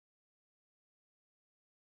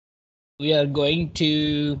we are going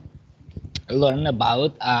to learn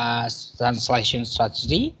about translation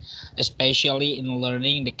strategy, especially in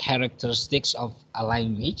learning the characteristics of a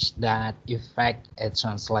language that affect a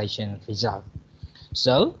translation result.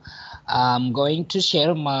 So I'm going to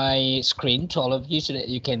share my screen to all of you so that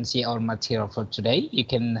you can see our material for today. You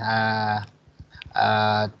can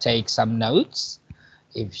take some notes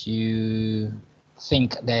if you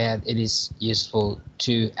think that it is useful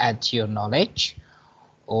to add to your knowledge,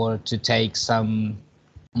 or to take some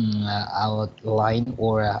outline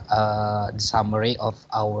or the summary of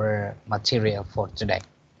our material for today.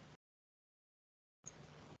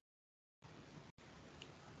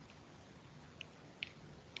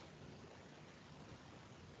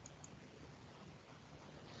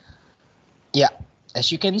 Yeah,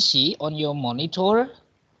 as you can see on your monitor,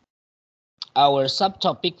 our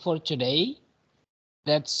subtopic for today,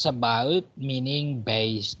 that's about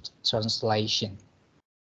meaning-based translation.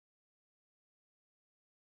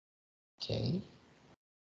 Okay,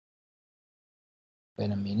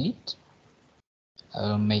 wait a minute,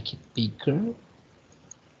 I'll make it bigger.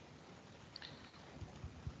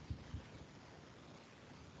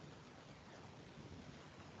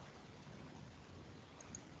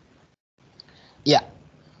 Yeah,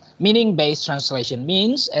 meaning-based translation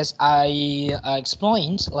means, as I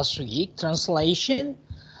explained last week, translation,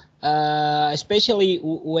 especially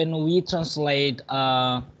when we translate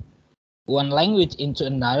one language into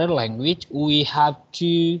another language, we have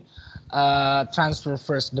to transfer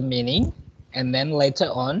first the meaning, and then later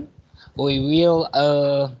on we will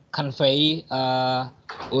convey,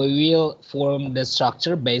 we will form the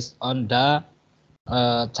structure based on the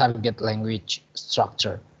target language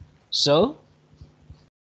structure. So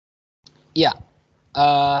yeah,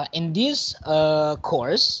 in this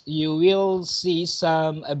course you will see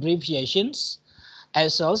some abbreviations.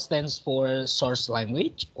 SL stands for source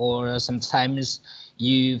language, or sometimes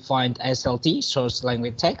you find SLT, source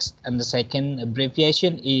language text, and the second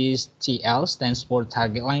abbreviation is TL, stands for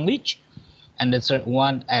target language, and the third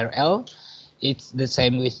one, RL, it's the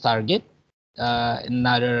same with target.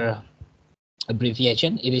 Another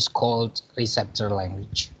abbreviation, it is called receptor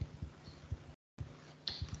language.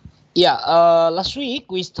 Yeah, last week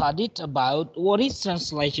we studied about what is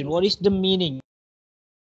translation, what is the meaning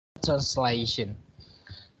of translation.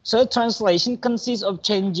 So translation consists of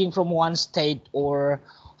changing from one state or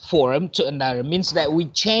form to another. Means that we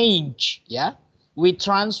change, yeah, we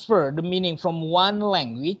transfer the meaning from one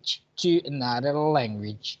language to another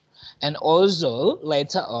language, and also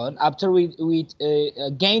later on, after we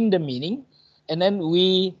gain the meaning, and then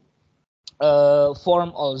we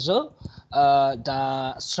form also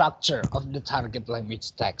the structure of the target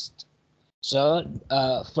language text. So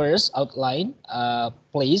first outline,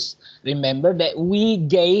 please remember that we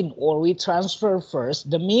gain or we transfer first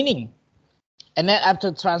the meaning, and then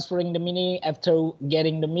after transferring the meaning, after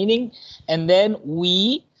getting the meaning, and then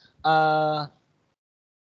we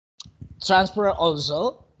transfer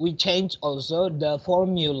also, we change also the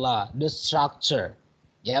formula, the structure,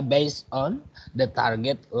 yeah, based on the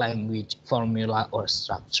target language formula or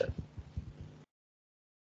structure.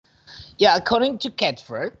 Yeah, according to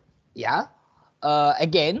Catford, yeah,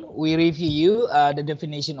 again, we review the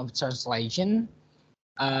definition of translation.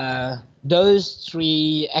 Those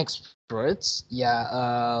three experts,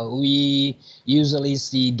 yeah, we usually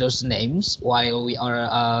see those names while we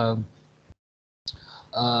are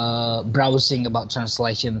browsing about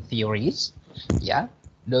translation theories. Yeah,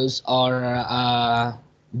 those are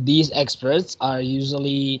these experts are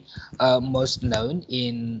usually most known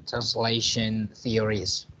in translation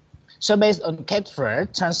theories. So based on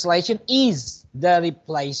Catford, translation is the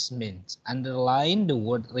replacement. Underline the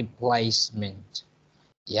word replacement.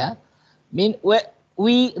 Yeah, mean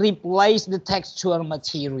we replace the textual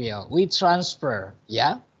material. We transfer.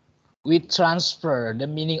 Yeah, we transfer the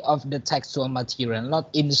meaning of the textual material, not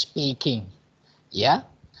in speaking. Yeah,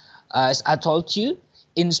 as I told you,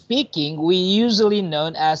 in speaking we usually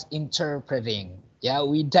known as interpreting. Yeah,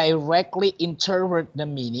 we directly interpret the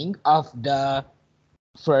meaning of the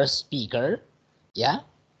first speaker, yeah,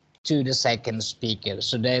 to the second speaker,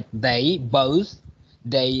 so that they both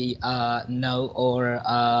know, or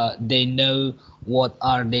they know what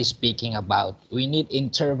are they speaking about. We need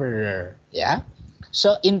interpreter, yeah.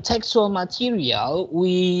 So in textual material,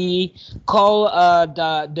 we call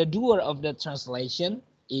the doer of the translation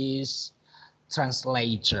is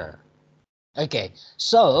translator. Okay,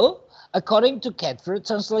 so according to Catford,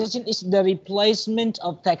 translation is the replacement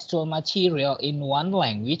of textual material in one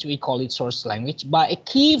language, we call it source language, by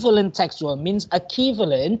equivalent textual, means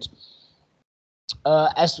equivalent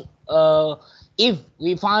as If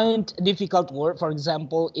we find a difficult word, for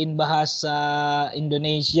example, in bahasa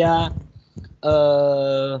Indonesia,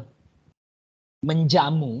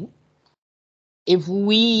 menjamu, if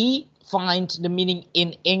we find the meaning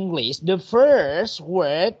in English, the first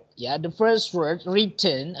word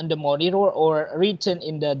written in the monitor or written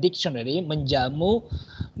in the dictionary, menjamu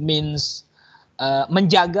means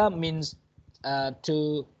menjaga means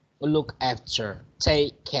to look after,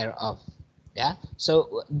 take care of. Yeah,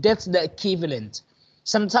 so that's the equivalent.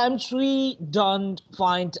 Sometimes we don't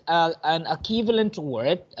find an equivalent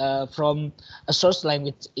word from a source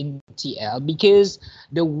language in TL because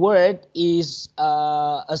the word is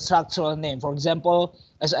a structural name. For example,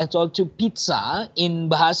 as I told you, pizza in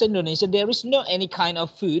bahasa Indonesia, there is no any kind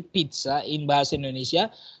of food pizza in bahasa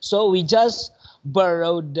Indonesia. So we just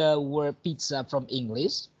borrow the word pizza from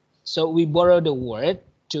English. So we borrow the word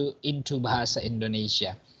into bahasa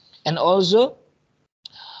Indonesia. And also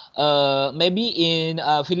maybe in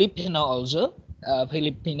Filipino also,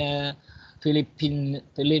 Filipino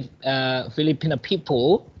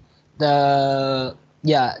people,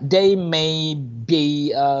 they may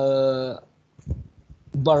be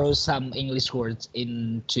borrow some English words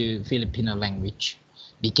into Filipino language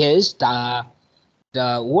because the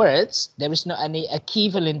words, there is no any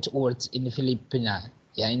equivalent words in Filipino,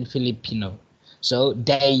 so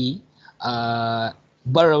they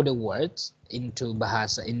borrow the words into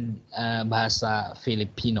bahasa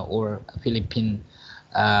Filipino or Philippine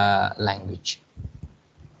language.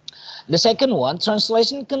 The second one,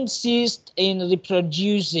 translation consists in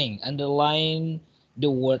reproducing, underline the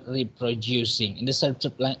word reproducing. In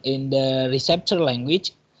the receptor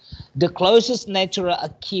language, the closest natural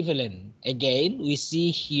equivalent. Again, we see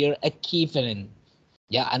here equivalent.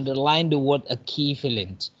 Yeah, underline the word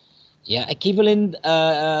equivalent. Yeah, equivalent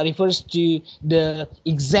refers to the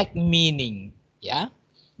exact meaning. Yeah,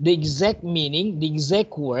 the exact meaning, the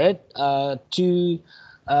exact word to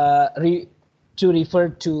refer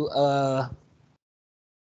to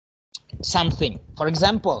something. For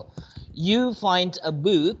example, you find a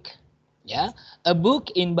book. Yeah, a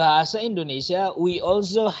book in bahasa Indonesia, we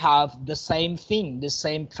also have the same thing, the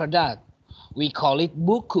same product. We call it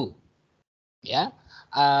buku. Yeah,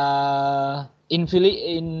 in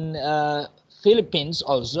Philippines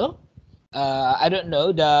also, I don't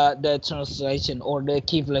know the translation or the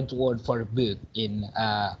equivalent word for book in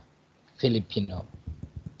Filipino.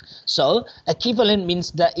 So equivalent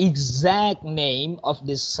means the exact name of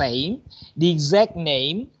the same, the exact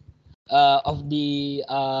name of the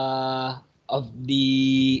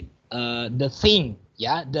thing,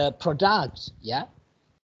 yeah, the product, yeah,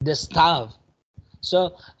 the stuff.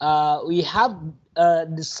 So we have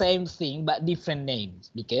the same thing but different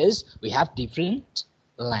names because we have different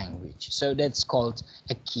language. So that's called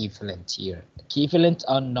equivalent here. Equivalent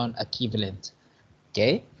or non-equivalent.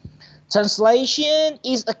 Okay. Translation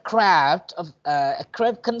is a craft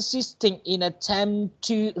consisting in attempt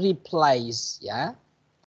to replace. Yeah.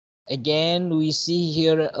 Again, we see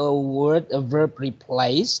here a verb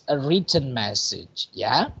replace a written message.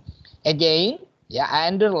 Yeah. Again, yeah, I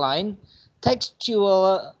underline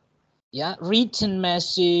textual, yeah, written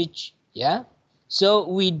message. Yeah. So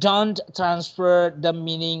we don't transfer the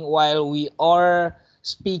meaning while we are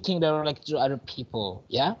speaking directly to other people.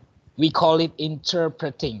 Yeah. We call it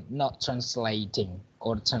interpreting, not translating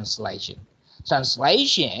or translation.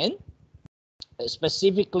 Translation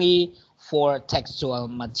specifically for textual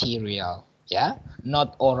material, yeah,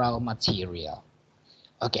 not oral material.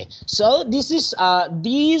 Okay, so this is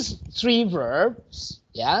these three verbs,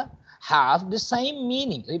 yeah, have the same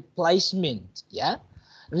meaning: replacement, yeah,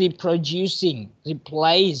 reproducing,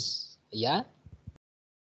 replace, yeah.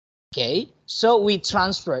 Okay, so we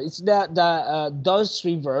transfer. It's those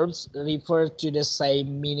three verbs refer to the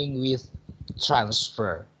same meaning with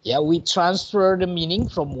transfer. Yeah, we transfer the meaning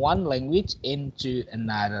from one language into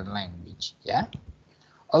another language. Yeah.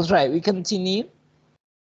 All right, we continue.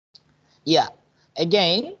 Yeah.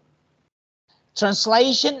 Again,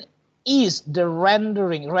 translation is the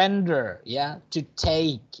render, yeah, to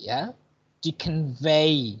take, yeah, to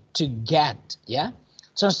convey, to get, yeah.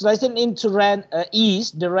 Translation into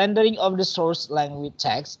is the rendering of the source language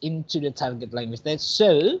text into the target language text.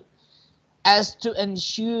 So as to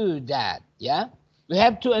ensure that, yeah, we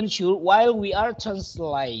have to ensure while we are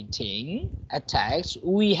translating a text,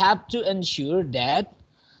 we have to ensure that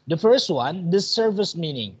the first one, the surface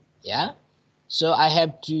meaning, yeah. So I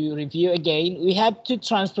have to review again. We have to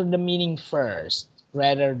transfer the meaning first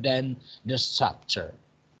rather than the structure.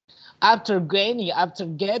 After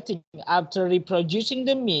reproducing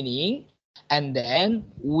the meaning, and then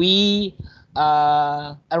we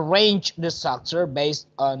arrange the structure based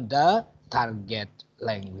on the target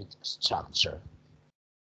language structure.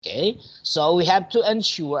 Okay, so we have to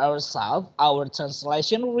ensure ourselves our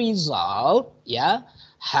translation result, yeah,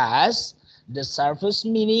 has the surface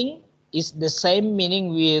meaning is the same meaning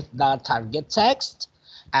with the target text,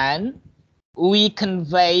 and we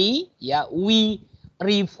convey, yeah, we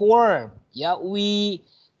reform, yeah, we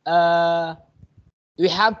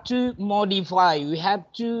have to modify, we have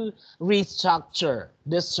to restructure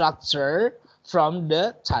the structure from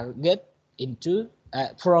the target into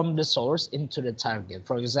from the source into the target.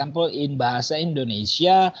 For example, in bahasa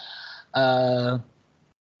Indonesia,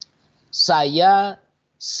 saya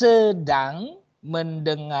sedang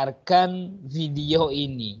mendengarkan video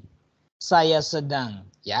ini. Saya sedang,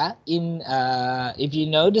 yeah. In if you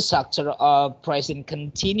know the structure of present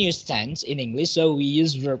continuous tense in English, so we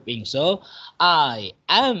use verb ing. So I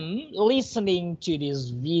am listening to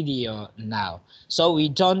this video now. So we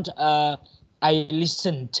don't I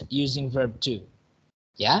listened using verb to.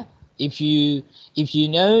 Yeah, if you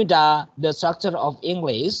know the structure of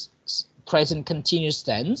English present continuous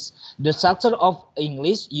tense, the structure of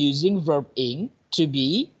English using verb ing to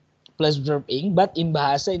be plus verb ing, but in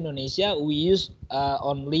bahasa Indonesia we use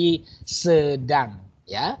only sedang,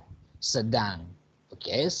 yeah, sedang.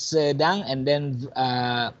 Okay, sedang and then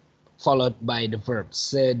followed by the verb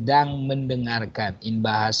sedang mendengarkan. In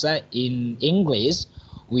bahasa in English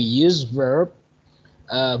we use verb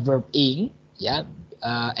ing, yeah,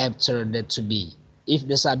 after the to be. If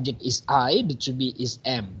the subject is I, the to be is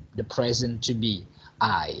am, the present to be.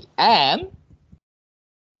 I am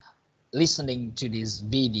listening to this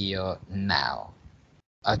video now.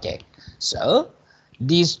 Okay, so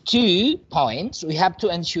these 2 points, we have to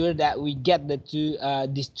ensure that we get the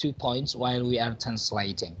these 2 points while we are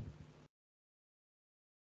translating.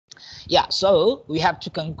 Yeah, so we have to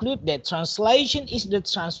conclude that translation is the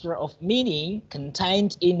transfer of meaning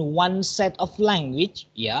contained in one set of language,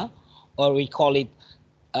 yeah, or we call it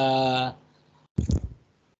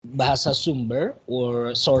bahasa sumber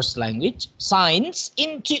or source language, signs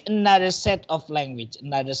into another set of language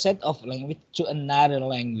to another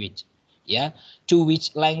language, yeah, to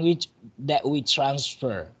which language that we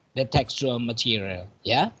transfer the textual material,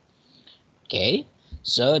 yeah. Okay,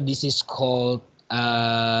 so this is called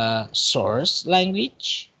source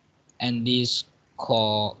language, and this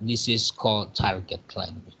is called target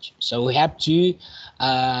language. So we have 2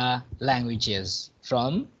 languages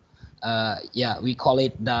from yeah, we call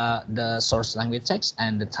it the source language text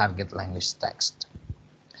and the target language text.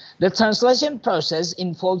 The translation process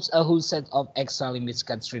involves a whole set of extra linguistic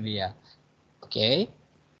criteria. Okay,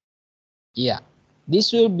 yeah,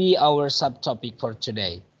 this will be our subtopic for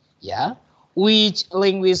today. Yeah, which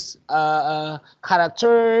linguist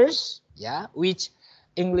characters, yeah, which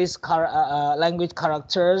English language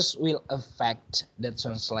characters will affect the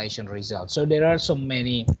translation result. So there are so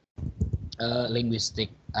many linguistic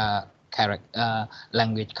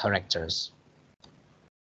language characters.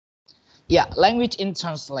 Yeah, language in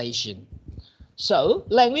translation. So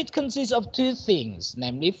language consists of 2 things,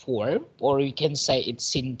 namely form, or we can say it's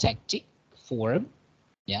syntactic form.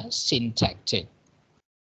 Yeah, syntactic.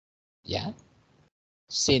 Yeah,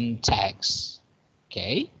 syntax.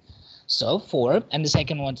 Okay, so form, and the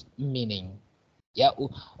second one meaning. Yeah,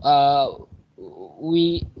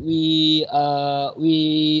 we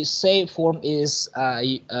say form is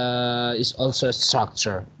also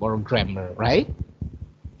structure or grammar, right?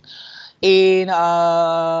 In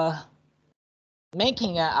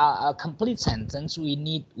making a complete sentence, we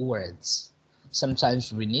need words.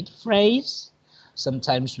 Sometimes we need phrase,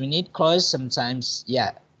 sometimes we need clause, sometimes,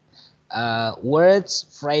 yeah, words,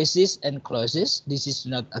 phrases, and clauses. This is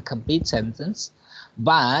not a complete sentence,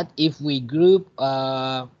 but if we group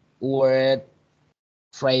word,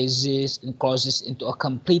 phrases, and clauses into a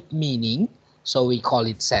complete meaning, so we call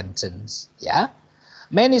it sentence. Yeah,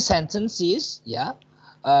 many sentences, yeah,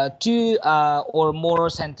 2 or more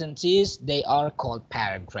sentences, they are called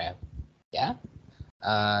paragraph. Yeah,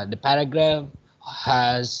 the paragraph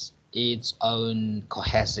has its own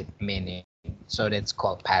cohesive meaning, so that's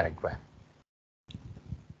called paragraph.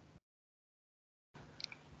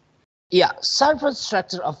 Yeah, surface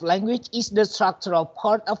structure of language is the structural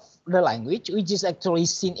part of the language which is actually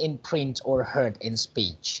seen in print or heard in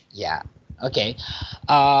speech. Yeah, okay.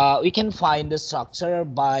 We can find the structure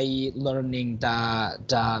by learning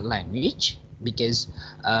the language, because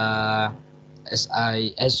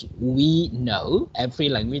as we know, every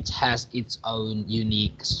language has its own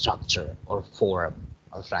unique structure or form.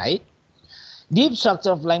 All right. Deep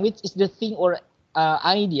structure of language is the thing or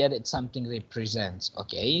idea that something represents.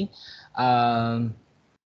 Okay.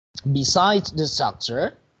 Besides the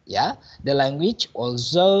structure, Yeah, the language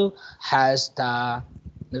also has the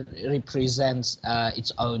represents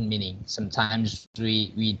its own meaning. Sometimes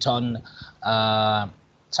we don't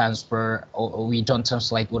transfer or we don't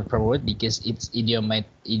translate word per word because it's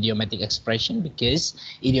idiomatic expression, because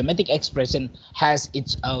idiomatic expression has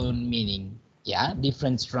its own meaning. Yeah,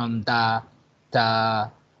 different from the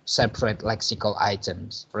separate lexical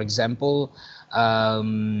items. For example,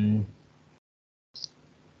 the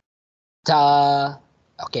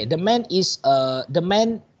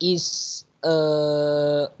man is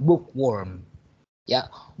a bookworm. Yeah,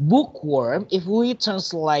 bookworm. If we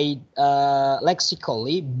translate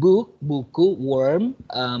lexically, book, buku, worm,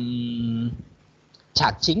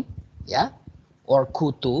 cacing, yeah, or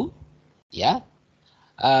kutu, yeah.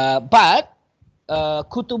 But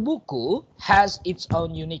kutu buku has its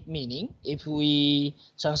own unique meaning. If we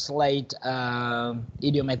translate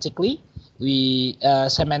idiomatically, we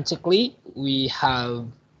semantically we have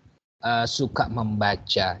suka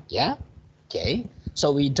membaca, yeah. Okay,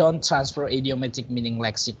 so we don't transfer idiomatic meaning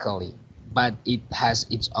lexically, but it has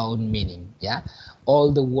its own meaning. Yeah,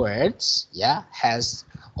 all the words, yeah,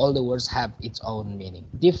 all the words have its own meaning,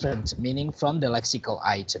 different meaning from the lexical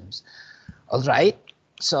items. All right.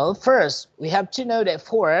 So first, we have to know that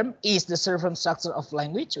form is the servant structure of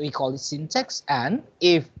language. We call it syntax, and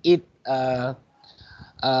if it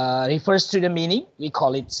refers to the meaning, we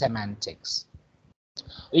call it semantics.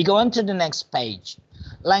 We go on to the next page.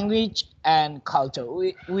 Language and culture.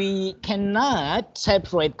 We cannot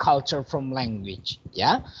separate culture from language,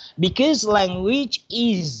 yeah, because language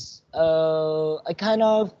is a kind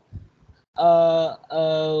of a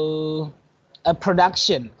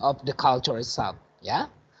production of the culture itself. Yeah,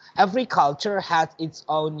 every culture has its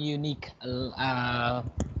own unique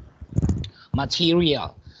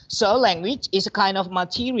material. So language is a kind of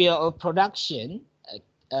material of production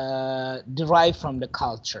derived from the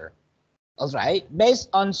culture. All right, based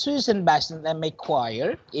on Susan Basson and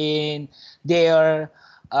McQuire in their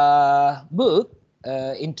book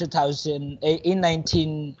in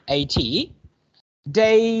 1980,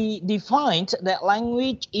 they defined that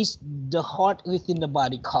language is the heart within the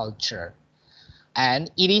body culture,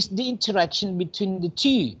 and it is the interaction between the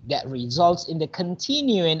two that results in the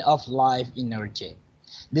continuing of life energy.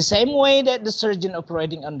 The same way that the surgeon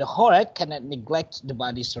operating on the heart cannot neglect the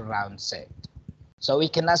body surrounds it. So we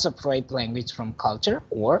cannot separate language from culture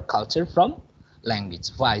or culture from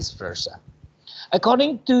language, vice versa.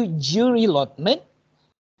 According to Yuri Lotman,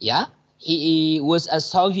 yeah, he was a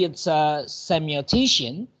Soviet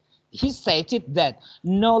semiotician. He stated that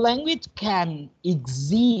no language can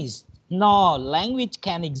exist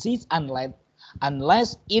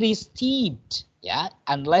unless it is steeped, yeah,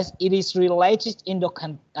 unless it is related in the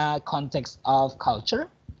context of culture,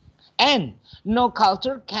 and no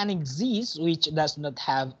culture can exist which does not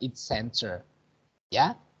have its center.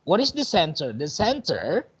 Yeah, what is the center? The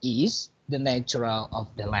center is the nature of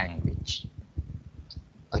the language.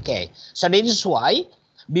 Okay, so that is why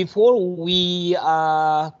before we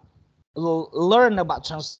learn about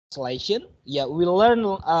translation, yeah, we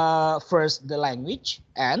learn first the language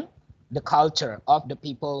and the culture of the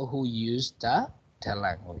people who use the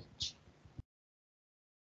language.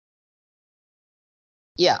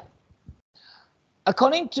 Yeah.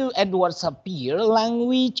 According to Edward Sapir,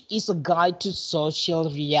 language is a guide to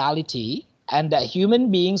social reality, and that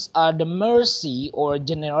human beings are the mercy or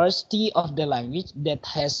generosity of the language that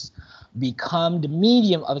has become the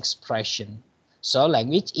medium of expression. So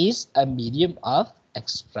language is a medium of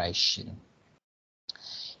expression.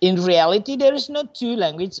 In reality, there is no two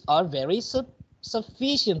languages are very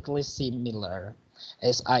sufficiently similar.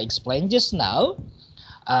 As I explained just now,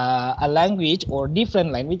 a language or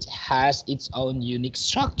different language has its own unique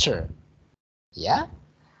structure. Yeah,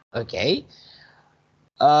 okay.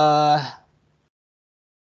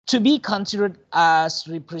 To be considered as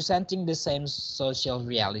representing the same social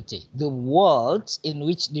reality, the worlds in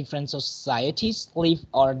which different societies live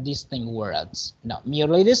are distinct worlds, not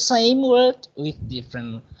merely the same word with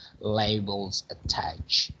different labels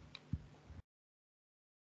attached.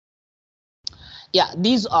 Yeah,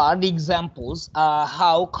 these are the examples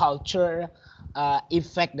how culture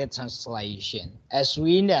affect the translation. As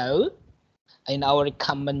we know, in our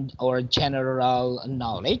common or general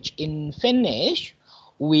knowledge, in Finnish,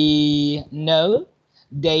 we know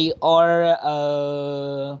they are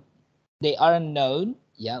known,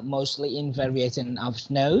 yeah, mostly in variation of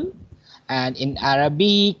snow, and in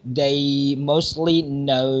Arabic they mostly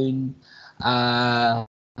known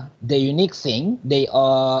the unique thing. They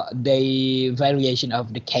are the variation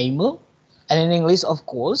of the camel, and in English, of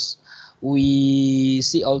course, we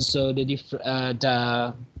see also the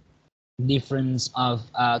difference of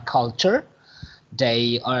culture.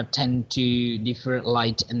 They are tend to differ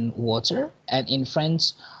light and water. And in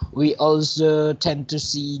French, we also tend to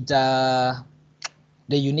see the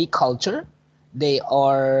unique culture. They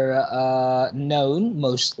are known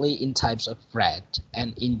mostly in types of bread.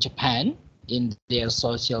 And in Japan, in their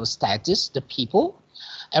social status, the people,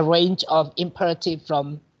 a range of imperative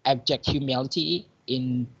from abject humility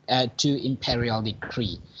to imperial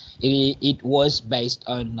decree. It was based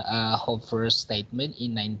on Hofer's statement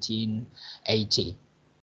in 1980.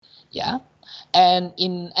 Yeah, and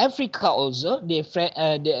in Africa also,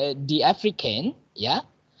 the African, yeah,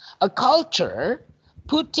 a culture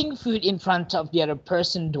putting food in front of the other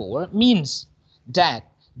person's door means that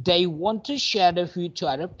they want to share the food to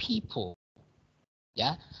other people.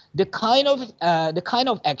 Yeah, the kind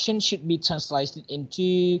of action should be translated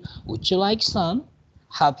into, would you like some?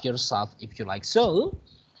 Help yourself if you like. So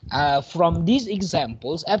from these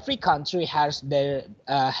examples, every country has their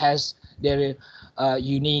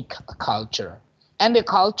unique culture, and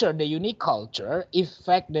the unique culture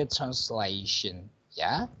affect the translation.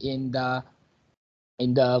 Yeah, in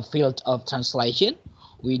the field of translation,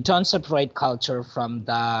 we don't separate culture from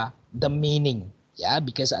the meaning. Yeah,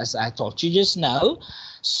 because as I told you just now,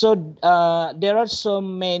 so there are so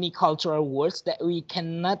many cultural words that we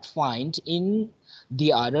cannot find in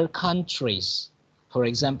the other countries. For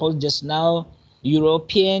example, just now,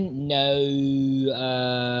 European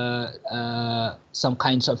know some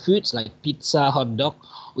kinds of foods like pizza, hot dog.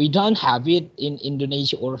 We don't have it in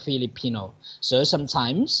Indonesia or Filipino. So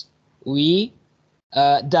sometimes we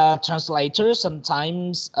the translator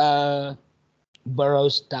sometimes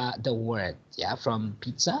borrows the word, yeah, from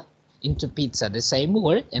pizza into pizza, the same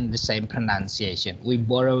word and the same pronunciation. We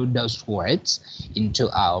borrow those words into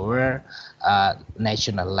our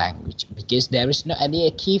national language because there is no any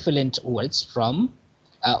equivalent words from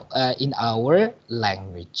in our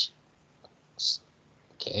language.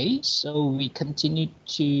 Okay, so we continue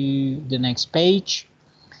to the next page.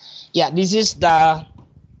 Yeah, this is the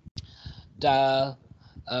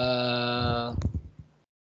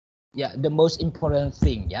the most important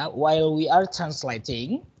thing. Yeah, while we are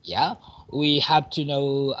translating, yeah, we have to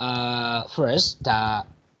know first the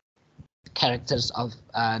characters of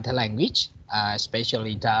the language,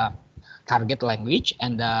 especially the target language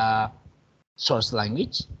and the source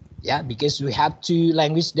language. Yeah, because we have two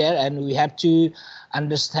languages there, and we have to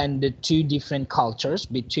understand the two different cultures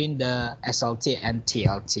between the SLT and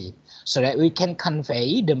TLT, so that we can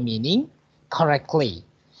convey the meaning correctly.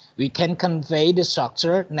 We can convey the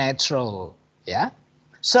structure natural. Yeah.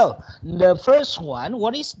 So the first one,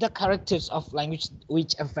 what is the characters of language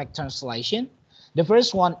which affect translation? The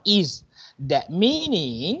first one is that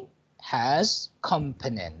meaning has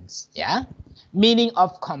components. Yeah. Meaning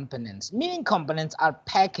of components. Meaning components are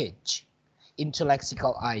packaged into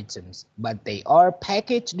lexical items, but they are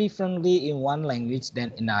packaged differently in one language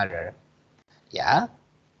than another. Yeah.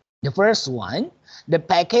 The first one, the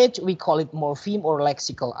package, we call it morpheme or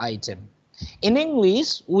lexical item. In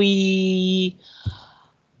English, we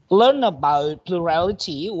learn about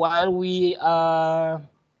plurality while we are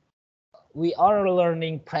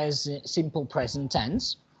learning simple present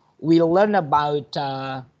tense. We learn about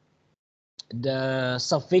the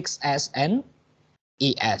suffix s and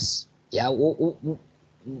es. Yeah,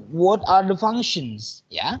 what are the functions?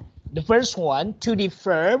 Yeah, the first one, to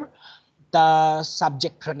defer the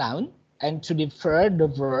subject pronoun, and to defer the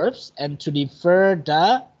verbs, and to defer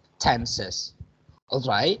the tenses. All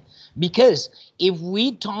right, because if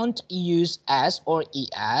we don't use as or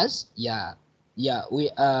es,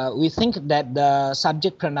 we think that the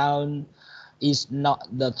subject pronoun is not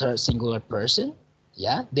the third singular person.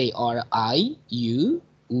 Yeah, they are I, you,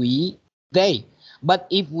 we, they. But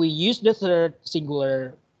if we use the third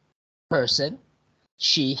singular person,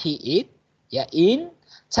 she, he, it, yeah, in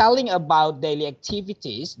telling about daily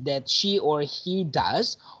activities that she or he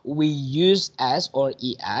does, we use as or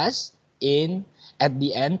es in at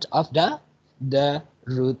the end of the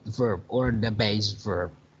root verb or the base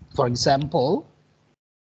verb. For example,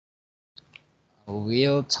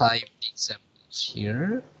 we'll type examples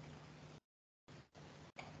here.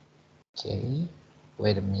 Okay,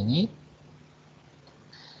 wait a minute.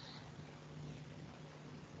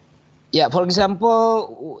 Yeah, for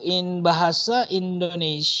example, in bahasa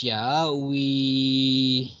Indonesia,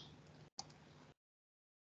 we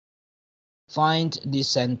find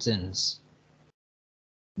this sentence.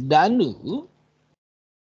 Danu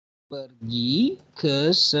pergi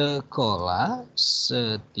ke sekolah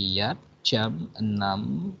setiap jam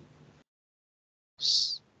 6.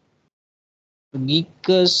 Pergi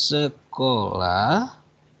ke sekolah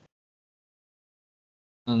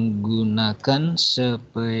menggunakan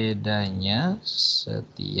sepedanya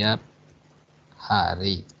setiap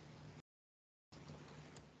hari.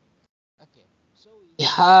 Okay, so we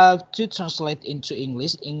have to translate into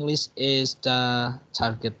English. English is the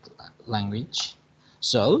target language.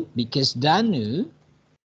 So because Danu,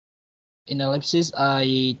 in ellipsis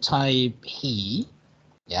I type he,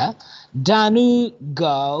 yeah, Danu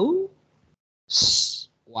go.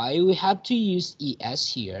 Why we have to use es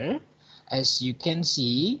here? As you can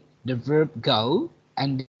see, the verb go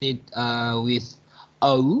ended with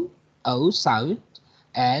o sound,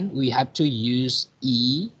 and we have to use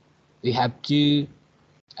e. We have to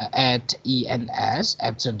add e and s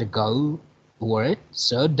after the go word.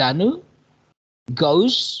 So Danu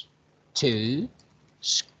goes to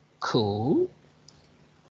school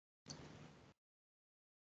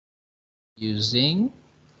using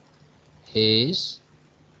his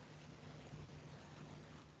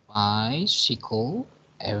bicycle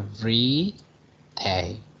every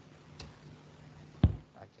day.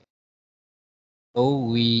 Okay.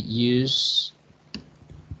 So we use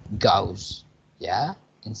goes, yeah,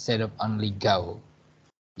 instead of only go,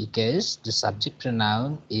 because the subject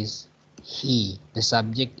pronoun is he. The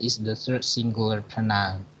subject is the third singular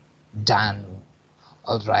pronoun, done.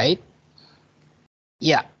 All right.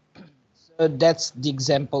 Yeah. So that's the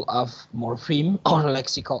example of morpheme or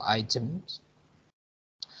lexical items.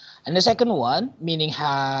 And the second one, meaning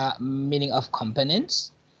of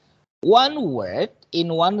components. One word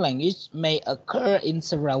in one language may occur in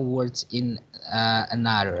several words in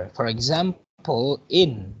another. For example,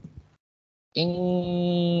 in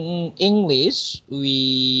English,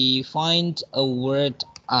 we find a word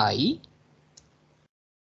I.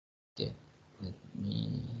 Okay, let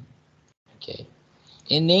me. Okay,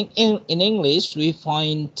 in English we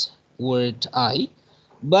find word I,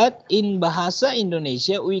 but in bahasa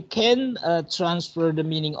Indonesia we can transfer the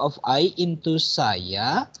meaning of I into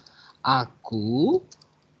saya, aku,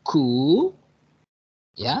 ku,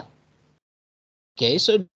 yeah. Okay,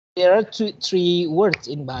 so there are three words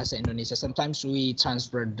in bahasa Indonesia. Sometimes we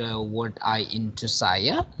transfer the word I into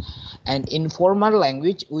saya, and in formal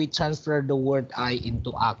language we transfer the word I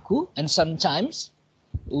into aku, and sometimes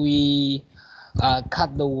we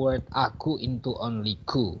cut the word aku into only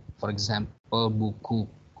ku. For example, buku,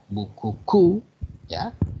 bukuku,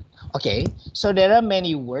 yeah. Okay, so there are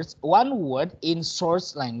many words. One word in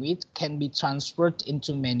source language can be transferred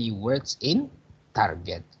into many words in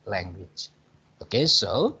target language. Okay,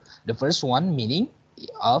 so the first one, meaning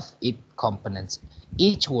of its components.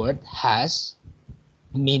 Each word has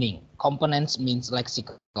meaning. Components means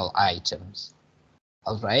lexical items.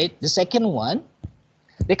 All right, the second one,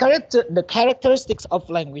 the characteristics of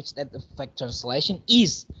language that affect translation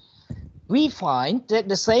is, we find that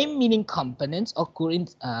the same meaning components occur in,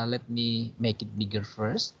 let me make it bigger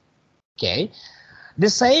first. Okay, the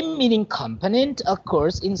same meaning component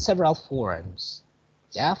occurs in several forms.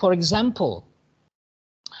 Yeah, for example,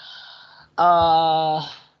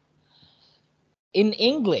 in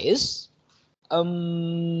English,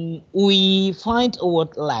 we find a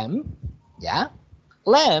word lamb. Yeah,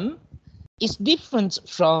 lamb is different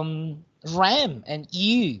from ram and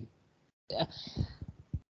ewe.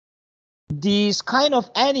 This kind of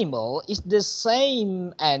animal is the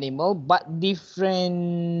same animal but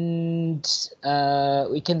different,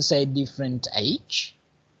 we can say different age,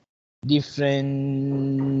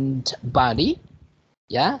 different body.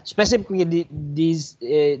 Yeah, specifically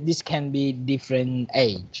this can be different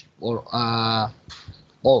age or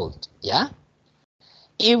old. Yeah,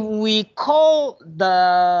 if we call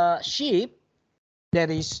the sheep that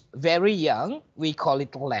is very young, we call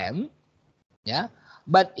it lamb. Yeah,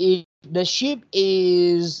 but if the sheep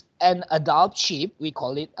is an adult sheep, we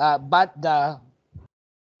call it but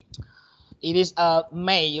it is a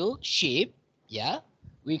male sheep, yeah,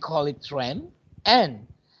 we call it ram. And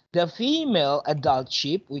the female adult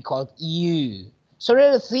sheep, we call it ewe. So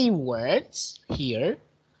there are three words here.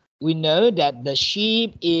 We know that the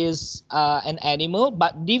sheep is an animal,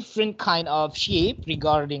 but different kind of sheep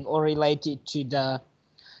regarding or related to the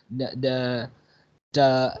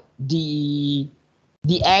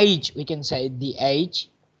age, we can say the age,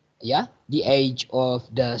 yeah, the age of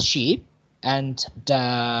the sheep and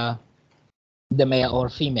the male or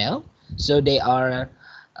female. So they are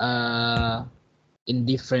in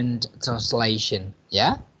different translation.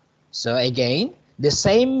 Yeah, so again, the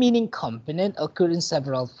same meaning component occur in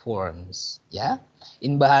several forms. Yeah,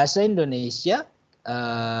 in bahasa Indonesia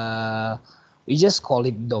we just call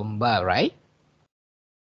it domba, right?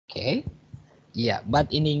 Okay. Yeah, but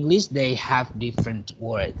in English they have different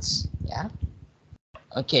words. Yeah.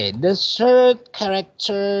 Okay, the third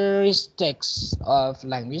characteristics of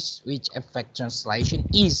language which affect translation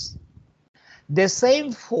is the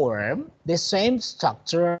same form, the same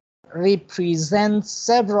structure represents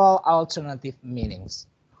several alternative meanings.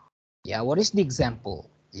 Yeah, what is the example?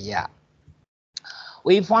 Yeah,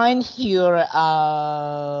 we find here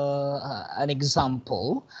an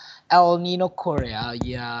example. El Nino Korea.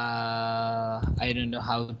 Yeah, I don't know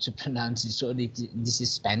how to pronounce it, so this is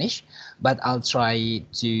Spanish, but I'll try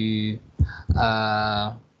to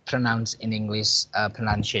pronounce in English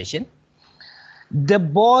pronunciation. The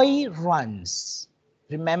boy runs.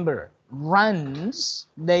 Remember, runs.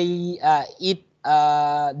 This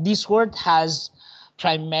word has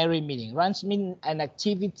primary meaning. Runs mean an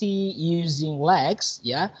activity using legs.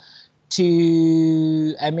 Yeah,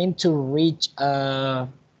 to reach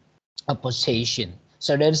a position.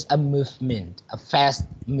 So there's a movement, a fast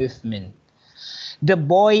movement. The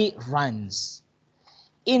boy runs.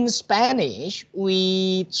 In Spanish,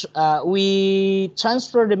 we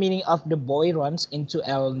transfer the meaning of the boy runs into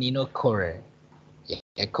El Nino corre.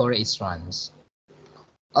 Yeah, corre is runs.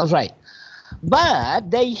 All right, but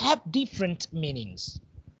they have different meanings.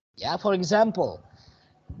 Yeah, for example,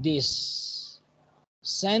 this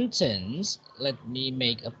sentence. Let me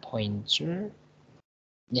make a pointer.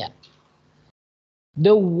 Yeah,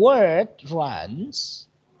 the word runs.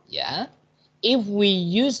 Yeah, if we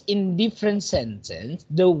use in different sentence,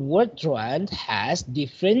 the word run has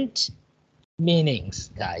different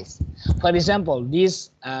meanings, guys. For example,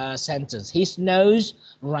 this sentence, his nose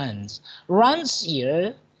runs. Runs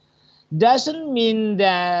here doesn't mean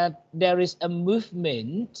that there is a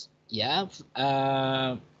movement, yeah,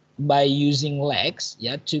 by using legs,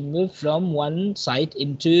 yeah, to move from one side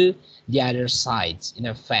into the other sides in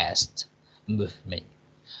a fast movement.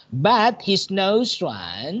 But his nose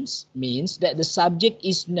runs means that the subject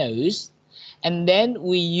is nose, and then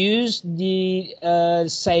we use the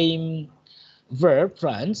same verb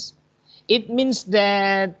runs. It means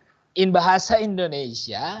that in bahasa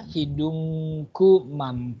Indonesia, hidungku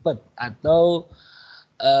mampet, atau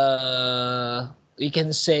we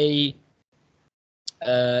can say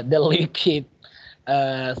the liquid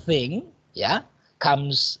thing, yeah,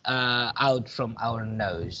 comes out from our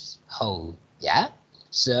nose hole, yeah.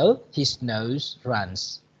 So his nose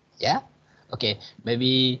runs, yeah. Okay,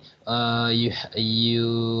 maybe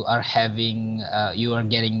you are having you are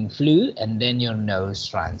getting flu, and then your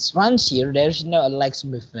nose runs. Runs here, there is no legs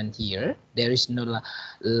movement here. There is no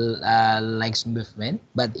legs movement,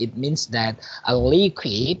 but it means that a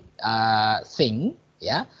liquid thing,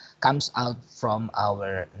 yeah, comes out from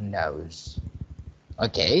our nose.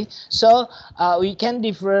 Okay, so we can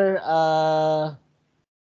differ.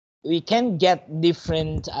 We can get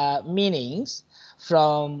different meanings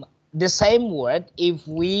from the same word if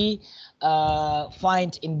we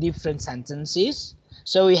find in different sentences.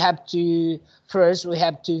 So we have to first we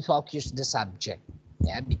have to focus the subject,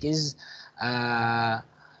 yeah, because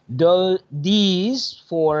these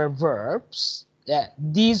four verbs,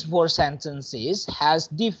 these four sentences has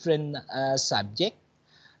different subject,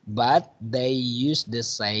 but they use the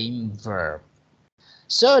same verb.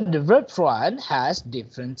 So the verb one has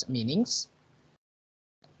different meanings.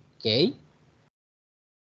 Okay.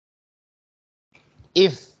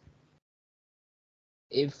 If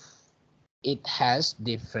it has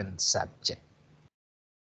different subject.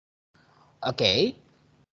 Okay.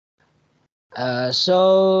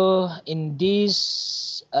 So in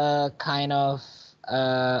this kind of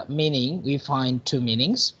meaning, we find two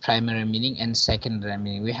meanings: primary meaning and secondary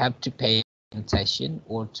meaning. We have to pay attention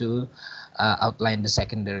or to outline the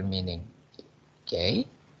secondary meaning. Okay.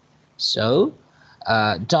 So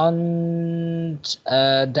don't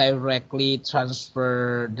directly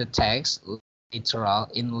transfer the text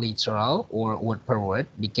literal or word per word,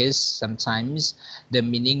 because sometimes the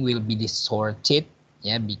meaning will be distorted,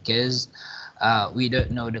 yeah, because we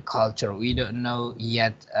don't know the culture, we don't know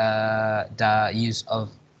yet the use of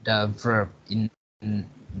the verb in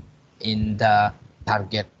the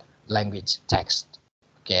target language text.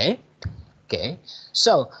 Okay. Okay,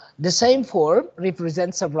 so the same form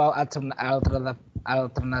represents several alternate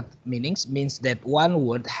meanings, means that one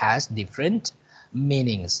word has different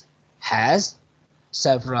meanings, has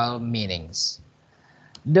several meanings.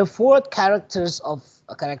 The fourth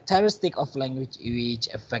characteristic of language which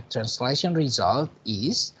affect translation result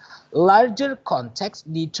is larger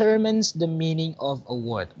context determines the meaning of a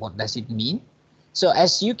word. What does it mean? So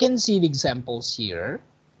as you can see the examples here,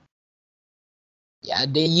 yeah,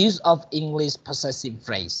 the use of English possessive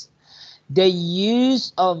phrase, the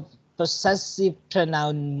use of possessive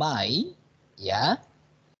pronoun my, yeah,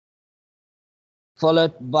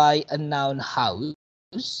 followed by a noun house,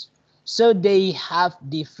 so they have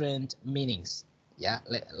different meanings. Yeah,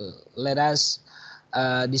 let us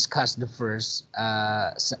discuss the first.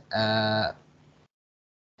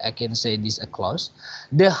 I can say this a clause.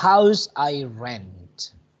 The house I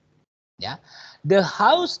rent. Yeah, the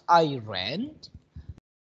house I rent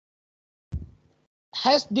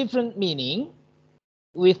has different meaning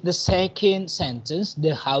with the second sentence,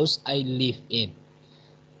 the house I live in.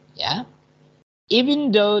 Yeah,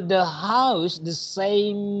 even though the house, the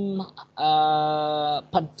same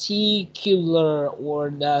particular or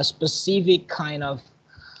the specific kind of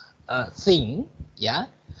thing. Yeah,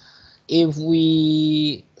 if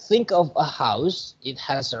we think of a house, it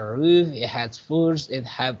has a roof, it has floors, it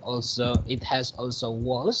has also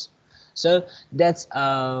walls. So that's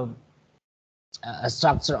a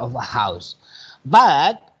structure of a house.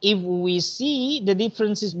 But if we see the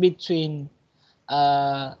differences between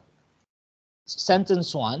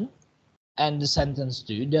sentence 1 and the sentence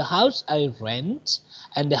 2, the house I rent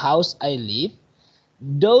and the house I live,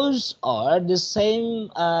 those are the same.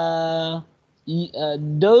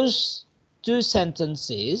 Those two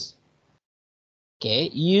sentences, okay,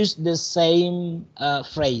 use the same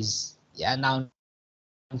phrase. Yeah, noun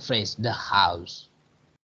phrase, the house.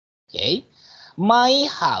 Okay, my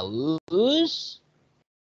house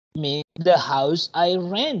means the house I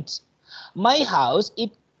rent. My house,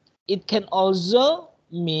 it can also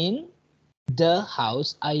mean the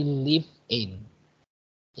house I live in.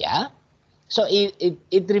 Yeah, so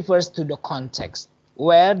it refers to the context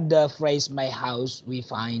where the phrase my house we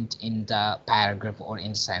find in the paragraph or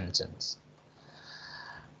in sentence.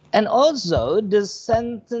 And also the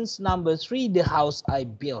sentence number 3, the house I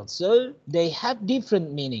built. So they have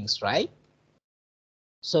different meanings, right?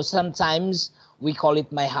 So sometimes we call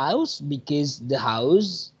it my house because the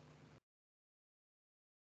house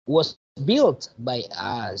was built by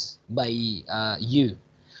us, by you.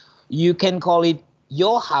 You can call it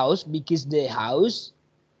your house because the house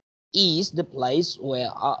is the place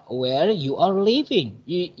where you are living.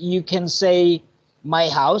 You can say my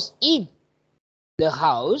house if the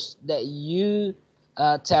house that you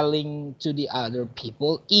telling to the other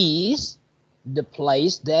people is the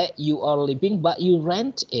place that you are living, but you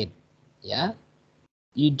rent it. Yeah,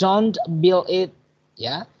 you don't build it.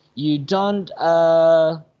 Yeah, you don't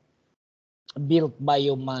build by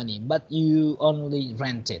your money, but you only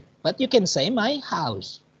rent it. But you can say my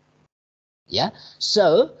house. Yeah,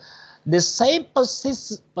 so the same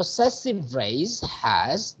possessive phrase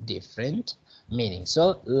has different meaning.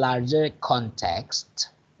 So larger context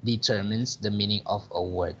determines the meaning of a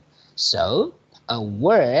word. So a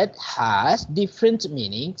word has different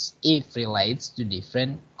meanings if relates to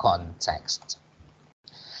different contexts.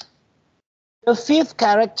 The fifth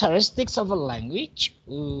characteristics of a language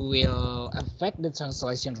will affect the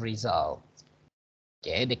translation result.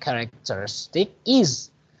 Okay, the characteristic is,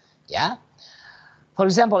 yeah. For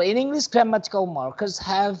example, in English, grammatical markers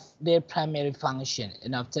have their primary function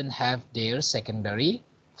and often have their secondary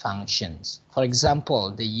functions. For example,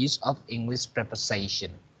 the use of English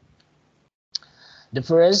preposition. The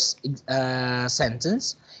first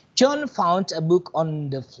sentence, John found a book on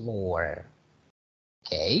the floor.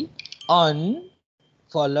 Okay, on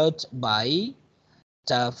followed by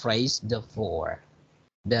the phrase the floor,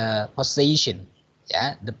 the position,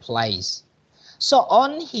 yeah, the place. So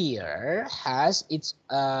on here has its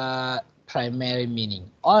primary meaning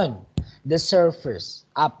on the surface,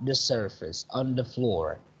 up the surface, on the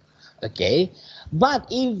floor. Okay, but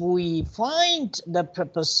if we find the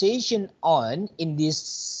preposition on in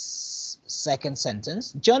this second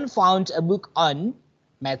sentence, John found a book on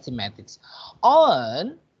mathematics.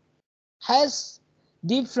 On has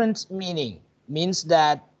different meaning, means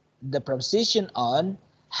that the preposition on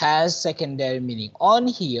has secondary meaning. On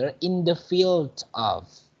here in the field of,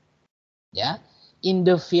 yeah, in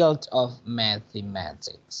the field of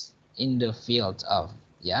mathematics, in the field of,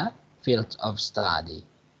 yeah, field of study,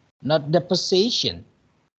 not the position.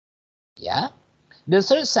 Yeah, the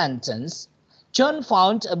third sentence, John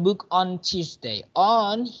found a book on Tuesday.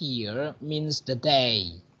 On here means the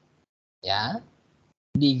day, yeah,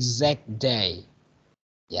 the exact day,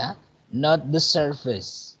 yeah, not the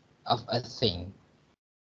surface of a thing.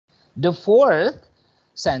 The fourth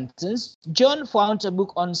sentence, John found a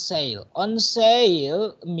book on sale. On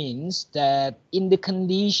sale means that in the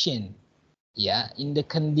condition, yeah, in the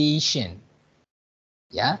condition,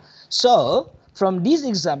 yeah. So from this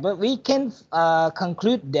example, we can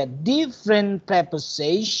conclude that different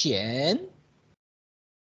preposition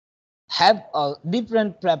have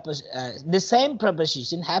the same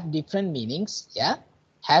preposition have different meanings, yeah,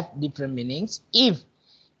 have different meanings if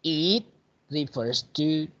it refers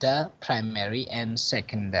to the primary and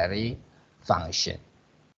secondary function.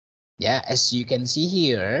 Yeah, as you can see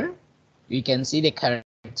here, you can see the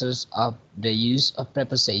characters of the use of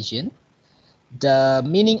preposition. The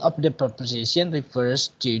meaning of the preposition refers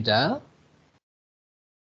to the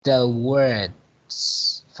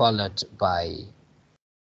words followed by.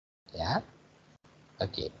 Yeah,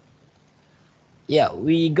 okay. Yeah,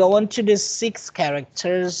 we go on to the 6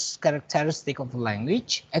 characteristic of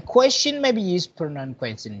language. A question may be used for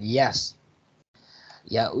non-question. Yes.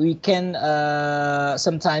 Yeah, we can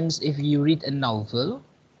sometimes if you read a novel,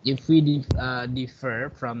 if we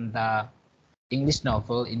differ from the English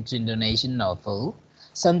novel into Indonesian novel,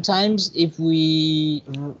 sometimes if we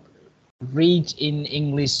read in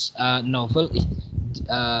English novel,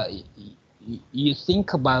 you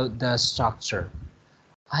think about the structure.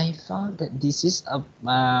 I found that this is a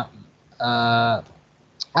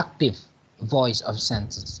active voice of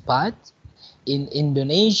sentence, but in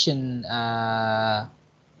Indonesian,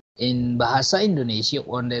 in Bahasa Indonesia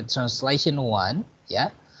on the translation one, yeah,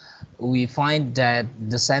 we find that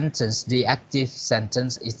the sentence, the active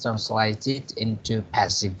sentence, is translated into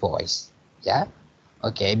passive voice. Yeah,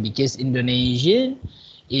 okay, because Indonesian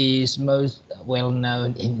is most well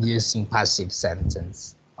known in using passive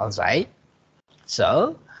sentence. All right.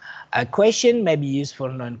 So, a question may be used for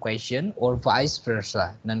non-question or vice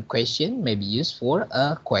versa. Non-question may be used for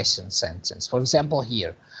a question sentence. For example,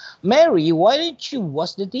 here, Mary, why don't you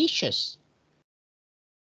wash the dishes?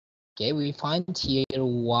 Okay, we find here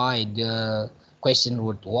why, the question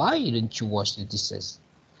word, why don't you wash the dishes?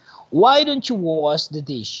 Why don't you wash the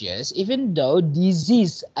dishes? Even though this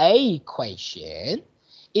is a question,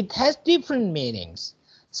 it has different meanings.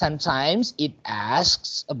 Sometimes it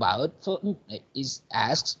asks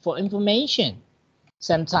for information.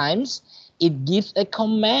 Sometimes it gives a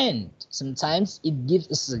command. Sometimes it gives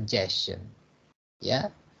a suggestion. Yeah.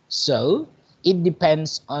 So it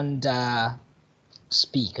depends on the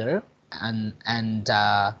speaker and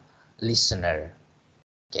the listener.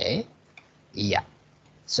 Okay. Yeah.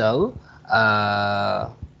 So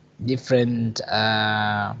different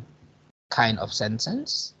kind of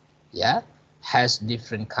sentence, yeah, has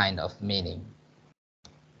different kind of meaning.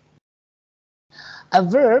 A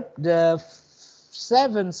verb, the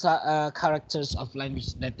 7 characters of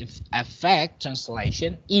language that affect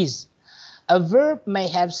translation is, a verb may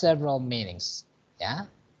have several meanings, yeah,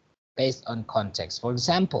 based on context. For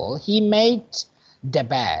example, he made the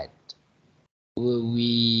bed.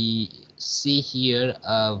 We see here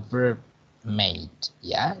a verb made,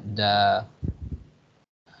 yeah, the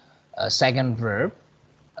second verb,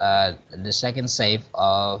 the second shape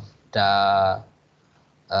of the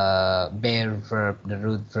bare verb, the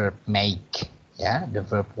root verb make. Yeah, the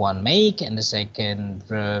verb 1 make, and the second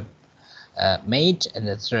verb made, and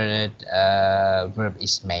the third verb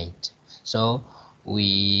is made. So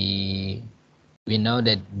we know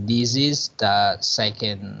that this is the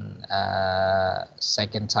second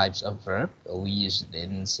types of verb. We use it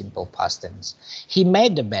in simple past tense. He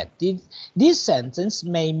made the bed. This sentence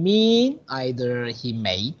may mean either he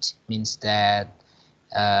made, means that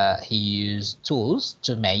he used tools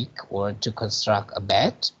to make or to construct a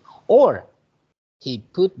bed, or he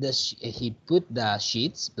put the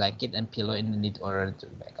sheets, blanket, and pillow in the neat order to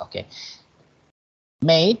the bed. Okay,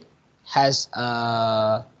 made has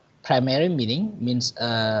a primary meaning, means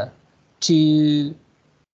to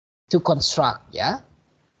construct. Yeah,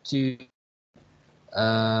 to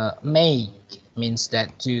make means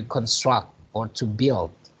that to construct or to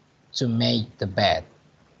build, to make the bed.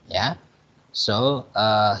 Yeah. So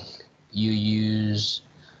you use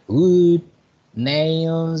wood,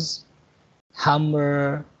 nails,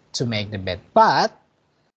 hammer to make the bed. But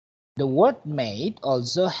the word made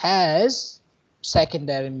also has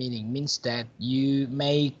secondary meaning, means that you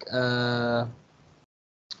make a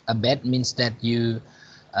bed, means that you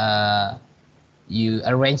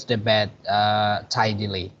arrange the bed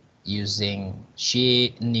tidily using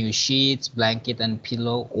new sheets, blanket, and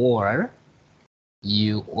pillow, or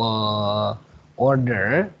you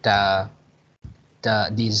order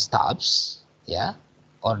these stuffs, yeah,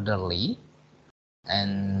 orderly,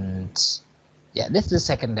 and yeah, that's the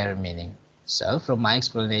secondary meaning. So from my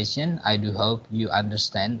explanation, I do hope you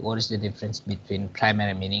understand what is the difference between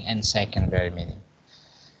primary meaning and secondary meaning.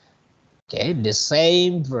 Okay, the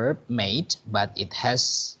same verb made, but it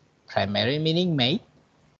has primary meaning made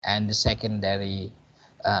and the secondary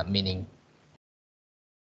meaning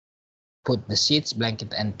put the sheets,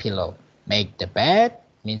 blanket, and pillow. Make the bed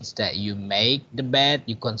means that you make the bed,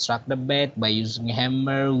 you construct the bed by using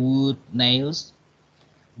hammer, wood, nails.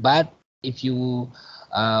 But if you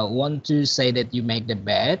want to say that you make the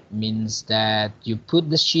bed, means that you put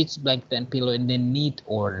the sheets, blanket, and pillow in the neat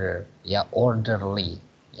order. Yeah, orderly.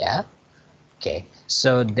 Yeah. Okay.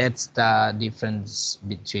 So that's the difference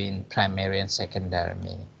between primary and secondary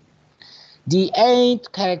meaning. The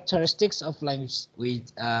 8 characteristics of language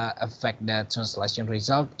which affect the translation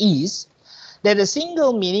result is that a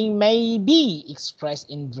single meaning may be expressed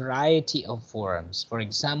in variety of forms. For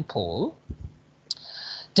example,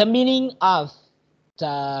 the meaning of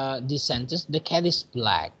the sentence "the cat is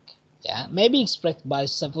black," yeah, may be expressed by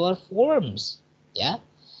several forms. Yeah,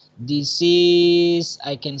 this is,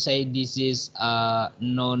 I can say, this is a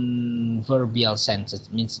non-verbal sentence,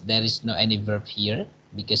 means there is no any verb here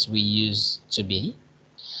because we use to be.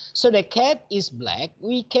 So the cat is black,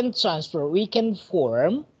 we can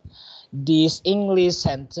form this English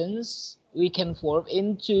sentence, we can form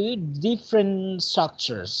into different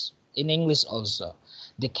structures in English also.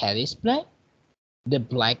 The cat is black, the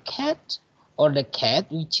black cat, or the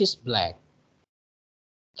cat which is black.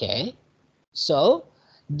 Okay, so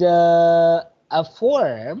a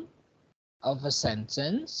form of a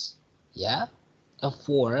sentence, yeah, a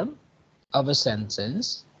form of a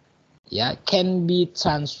sentence, yeah, can be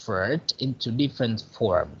transferred into different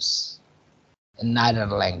forms in another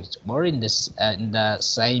language or in the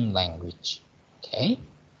same language. Okay,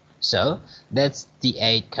 so that's the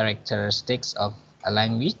 8 characteristics of a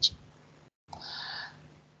language.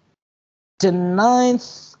 The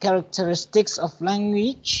 9th characteristics of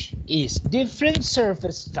language is different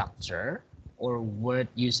surface structure or word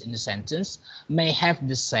used in a sentence may have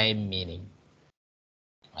the same meaning.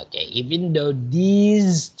 Okay, even though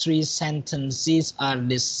these 3 sentences are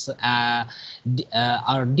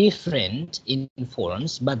different in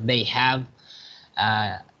forms, but they have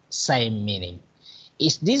same meaning.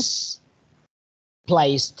 Is this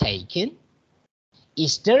place taken?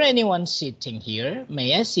 Is there anyone sitting here?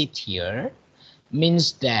 May I sit here?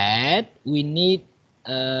 Means that we need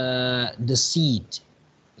the seat.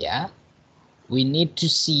 Yeah, we need to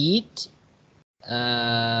sit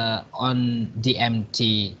on the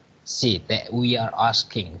empty seat that we are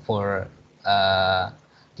asking for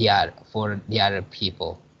the other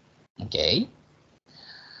people. Okay.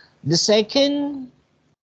 The second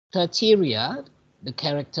criteria, the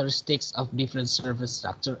characteristics of different surface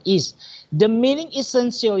structure, is the meaning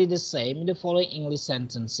essentially the same in the following English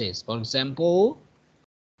sentences. For example,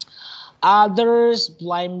 others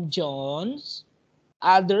blame John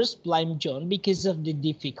because of the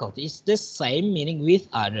difficulty. It's the same meaning with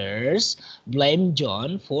others blame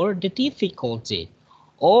John for the difficulty.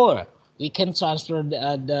 Or we can transfer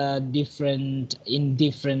the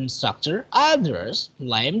different structure. Others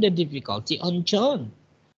blame the difficulty on John.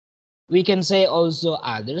 We can say also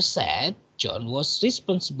others said John was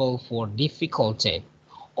responsible for difficulty.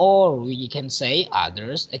 Or we can say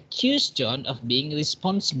others accused John of being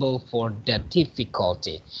responsible for the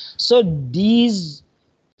difficulty. So these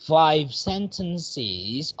 5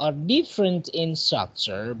 sentences are different in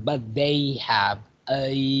structure, but they have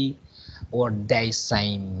they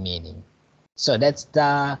same meaning. So that's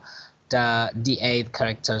the 8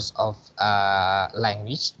 characters of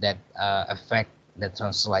language that affect the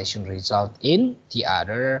translation result in the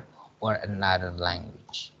other or another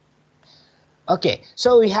language. Okay,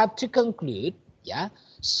 so we have to conclude. Yeah,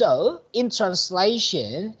 so in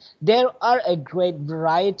translation there are a great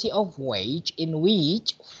variety of ways in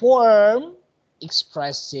which form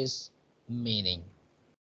expresses meaning.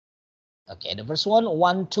 Okay, the first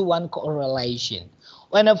one-to-one correlation.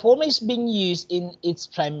 When a form is being used in its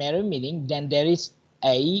primary meaning, then there is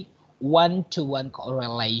a one-to-one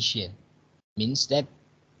correlation. Means that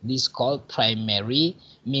this is called primary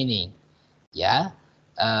meaning. Yeah,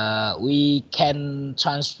 we can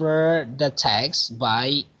transfer the text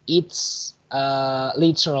by its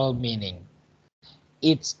literal meaning,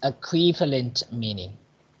 its equivalent meaning.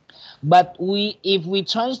 But if we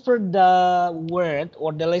transfer the word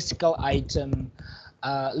or the lexical item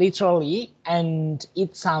literally, and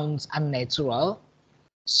it sounds unnatural,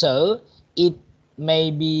 so it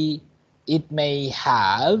may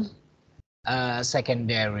have a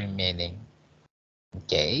secondary meaning.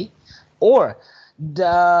 Okay, or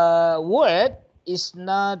the word is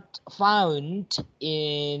not found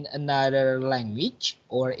in another language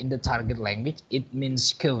or in the target language, it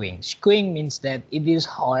means skewing. Skewing means that it is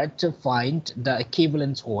hard to find the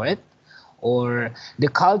equivalent word, or the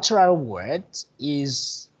cultural word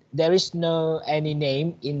is there is no any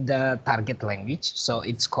name in the target language, so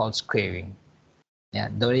it's called skewing. Yeah,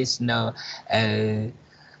 there is no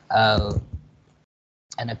uh,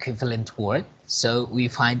 an equivalent word, so we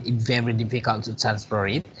find it very difficult to transfer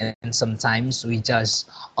it, and sometimes we just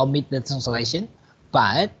omit the translation.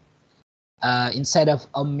 But instead of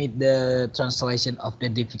omit the translation of the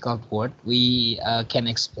difficult word, we can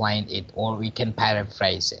explain it, or we can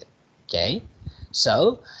paraphrase it. Okay,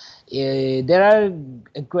 so there are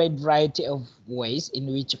a great variety of ways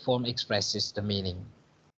in which form expresses the meaning.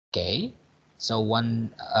 Okay, so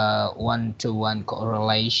one-to-one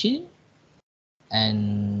correlation,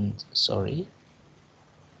 and sorry,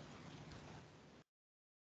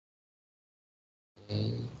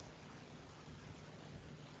 okay,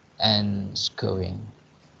 and skewing.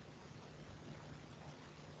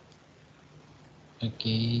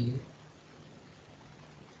 Okay,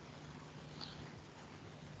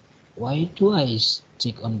 why do I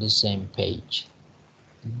stick on the same page?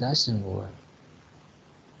 It doesn't work.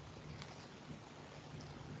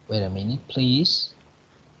 Wait a minute, please.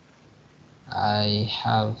 I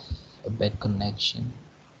have a bad connection.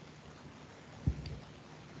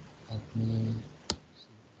 Let me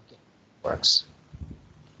see. Okay, works.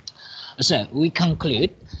 So we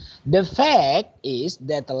conclude the fact is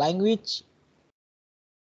that the language.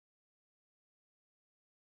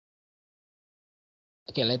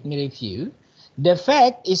 Okay, let me review. The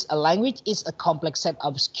fact is a language is a complex set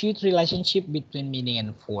of skewed relationship between meaning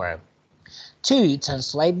and form. To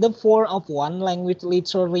translate the form of one language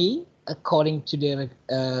literally according to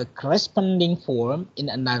the corresponding form in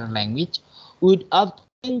another language would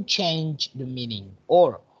often change the meaning,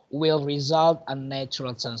 or will result in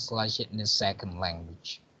natural translation in a second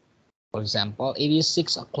language. For example, it is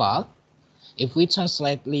 6 o'clock. If we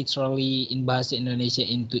translate literally in bahasa Indonesia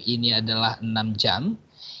into ini adalah 6 jam,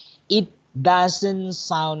 it doesn't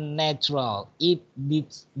sound natural. It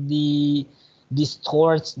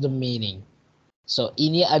distorts the meaning. So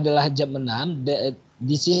ini adalah jam 6.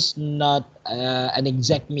 This is not an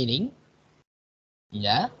exact meaning,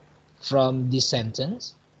 yeah, from this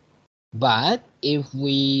sentence. But if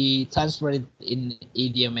we transfer it in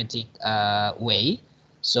idiomatic way,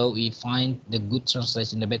 so we find the good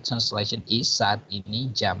translation, the bad translation is saat ini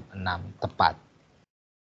jam 6 tepat.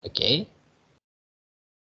 Okay.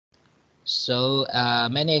 So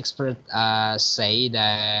many experts say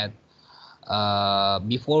that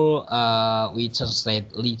before we translate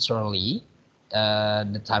literally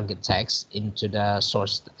the target text into the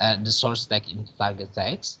source text into target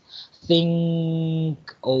text, think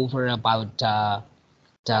over about the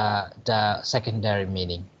secondary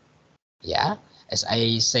meaning. Yeah, as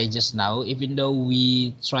I say just now, even though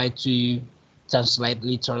we try to translate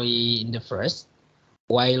literally in the first,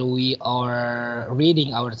 while we are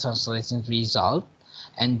reading our translation result,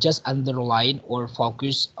 and just underline or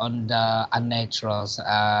focus on the unnatural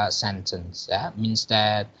sentence, yeah, means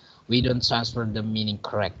that we don't transfer the meaning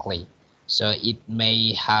correctly. So it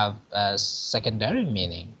may have a secondary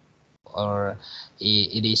meaning, or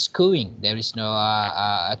it is skewing. There is no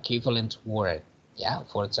equivalent word, yeah,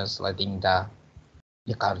 for translating the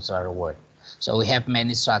counter word. So we have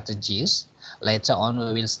many strategies. Later on,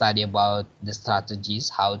 we will study about the strategies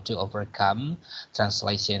how to overcome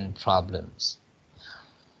translation problems.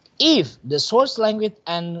 If the source language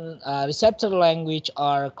and receptor language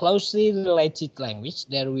are closely related language,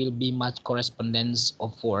 there will be much correspondence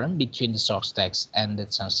of form between the source text and the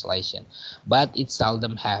translation. But it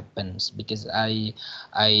seldom happens because I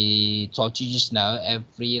told you just now,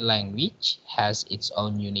 every language has its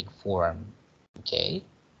own unique form. Okay.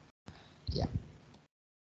 Yeah.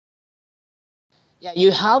 Yeah,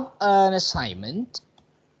 you have an assignment.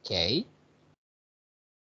 Okay.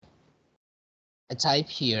 I type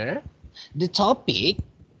here the topic.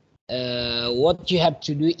 What you have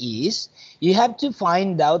to do is you have to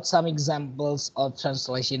find out some examples of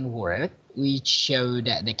translation work which show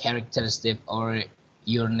that the characteristic or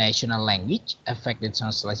your national language affect the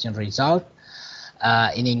translation result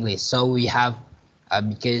in English. So we have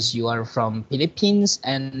because you are from Philippines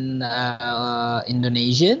and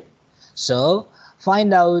Indonesian, so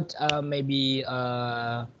find out maybe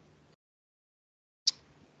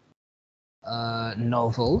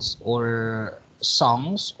novels or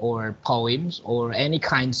songs or poems or any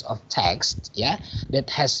kinds of text, yeah, that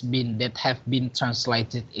have been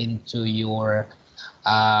translated into your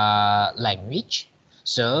language.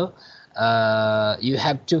 So you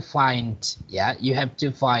have to find, yeah,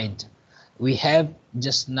 we have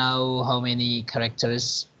just now how many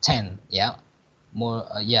characters? 10, yeah, more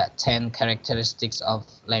 10 characteristics of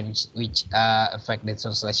language which affect the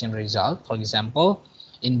translation result. For example,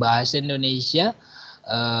 in bahasa Indonesia,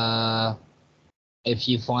 if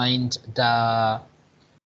you find the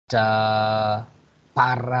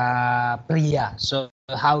para pria, so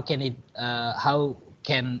how can it how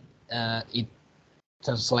can it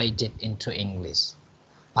translate it into English?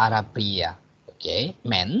 Para pria, okay,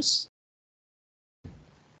 men's.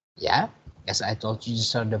 Yeah, as I told you,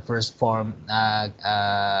 so the first form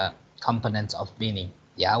components of meaning.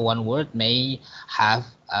 Yeah, one word may have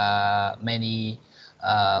many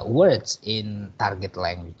words in target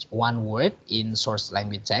language. One word in source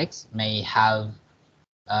language text may have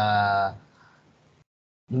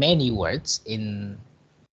many words in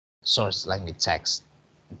source language text.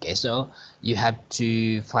 Okay, so you have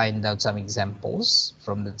to find out some examples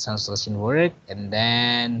from the translation work, and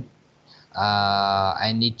then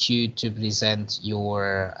I need you to present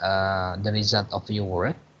your the result of your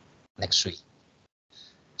work next week.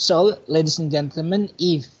 So, ladies and gentlemen,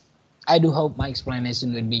 if I do hope my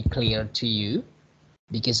explanation will be clear to you,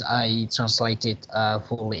 because I translated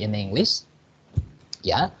fully in English.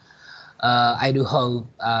 Yeah, I do hope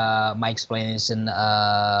my explanation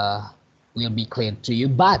will be clear to you.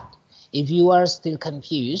 But if you are still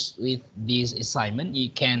confused with this assignment, you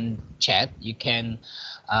can chat, you can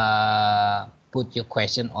put your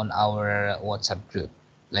question on our WhatsApp group.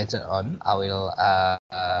 Later on, I will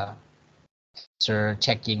after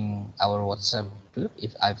checking our WhatsApp group,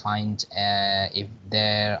 if I find if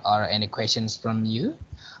there are any questions from you,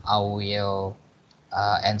 I will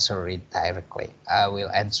answer it directly. I will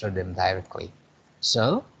answer them directly.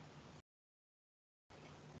 So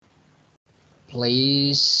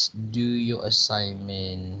please do your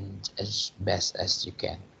assignment as best as you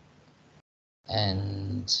can,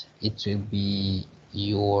 and it will be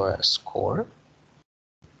your score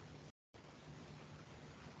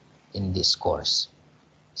in this course.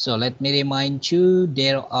 So let me remind you,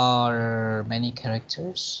 there are many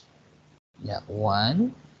characters. Yeah,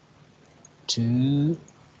 1, 2,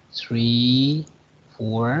 3,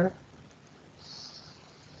 4,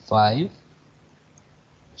 5,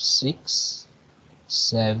 6,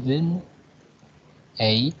 7,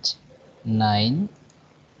 8, 9.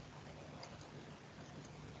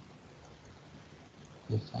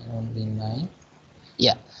 We find only 9.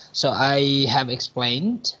 Yeah, so I have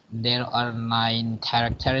explained there are 9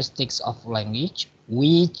 characteristics of language,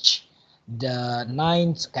 which the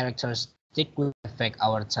 9th characteristic will affect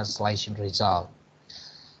our translation result.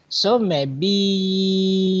 So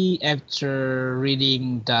maybe after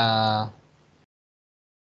reading the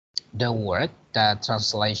work, the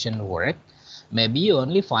translation work, maybe you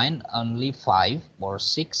only find only 5 or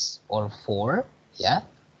 6 or 4. Yeah,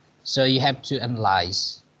 so you have to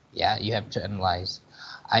analyze. Yeah, you have to analyze.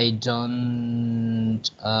 I don't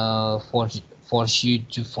force you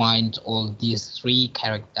to find all these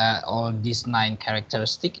all these 9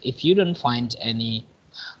 characteristics. If you don't find any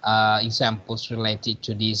examples related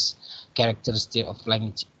to this characteristic of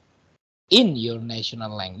language in your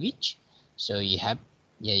national language, so you have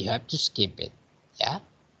to skip it. Yeah,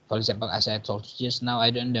 for example, as I told you just now,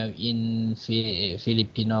 I don't know in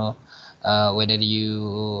Filipino whether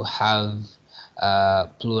you have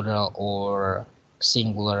plural or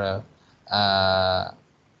singular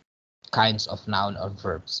kinds of noun or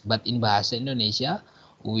verbs, but in Bahasa Indonesia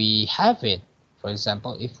we have it. For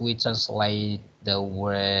example, if we translate the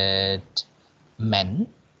word men,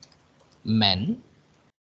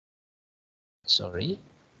 sorry,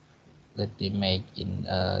 let me make in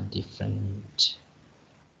a different.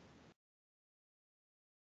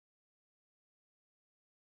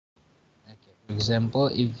 Okay, for example,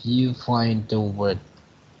 if you find the word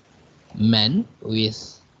men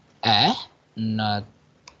with a, not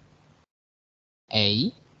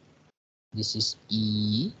a, this is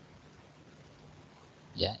e.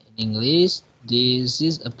 Yeah, in English this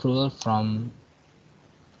is a plural from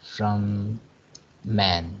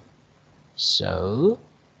man. So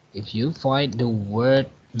if you find the word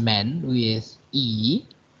man with e,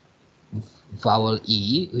 vowel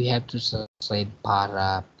e, we have to translate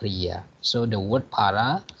para pria. So the word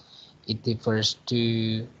para, it refers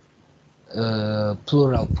to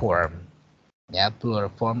plural form. Yeah, plural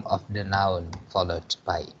form of the noun followed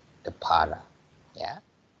by the para. Yeah,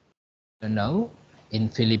 you know, in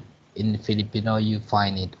Filipino you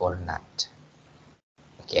find it or not.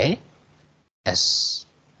 Okay, yes.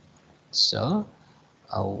 So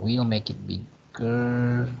I will make it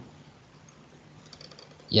bigger.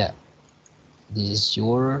 Yeah, this is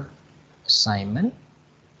your assignment.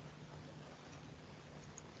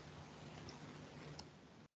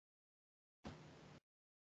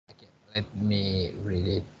 Okay, let me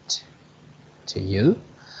read it to you.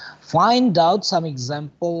 Find out some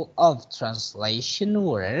example of translation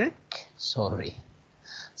work. Sorry.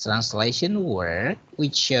 Translation work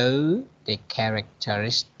which show the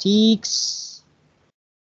characteristics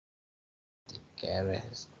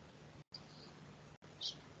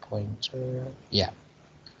pointer, yeah,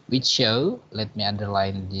 which show, let me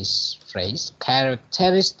underline this phrase,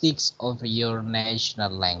 characteristics of your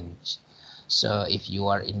national language. So if you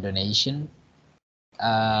are Indonesian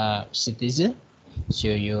citizen, so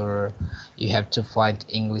you have to find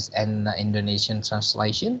English and Indonesian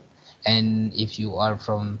translation. And if you are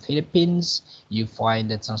from Philippines, you find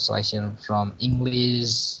the translation from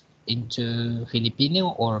English into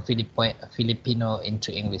Filipino or Filipino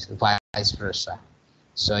into English, vice versa.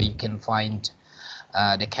 So you can find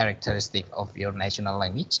the characteristic of your national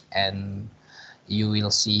language, and you will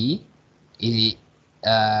see it,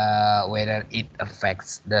 whether it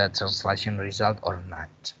affects the translation result or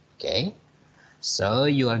not. Okay, so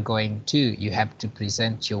you have to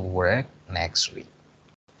present your work next week.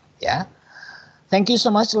 Yeah, thank you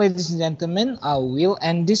so much, ladies and gentlemen. I will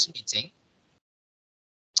end this meeting,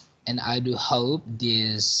 and I do hope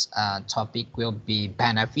this topic will be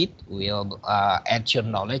will add your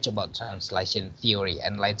knowledge about translation theory,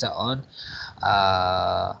 and later on,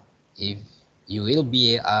 if you will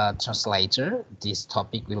be a translator, this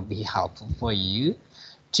topic will be helpful for you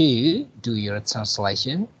to do your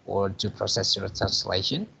translation or to process your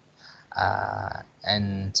translation.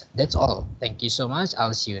 And that's all. Thank you so much.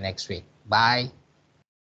 I'll see you next week. Bye.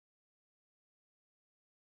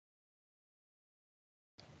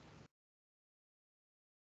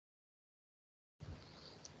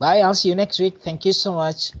 Bye. I'll see you next week. Thank you so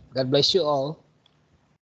much. God bless you all.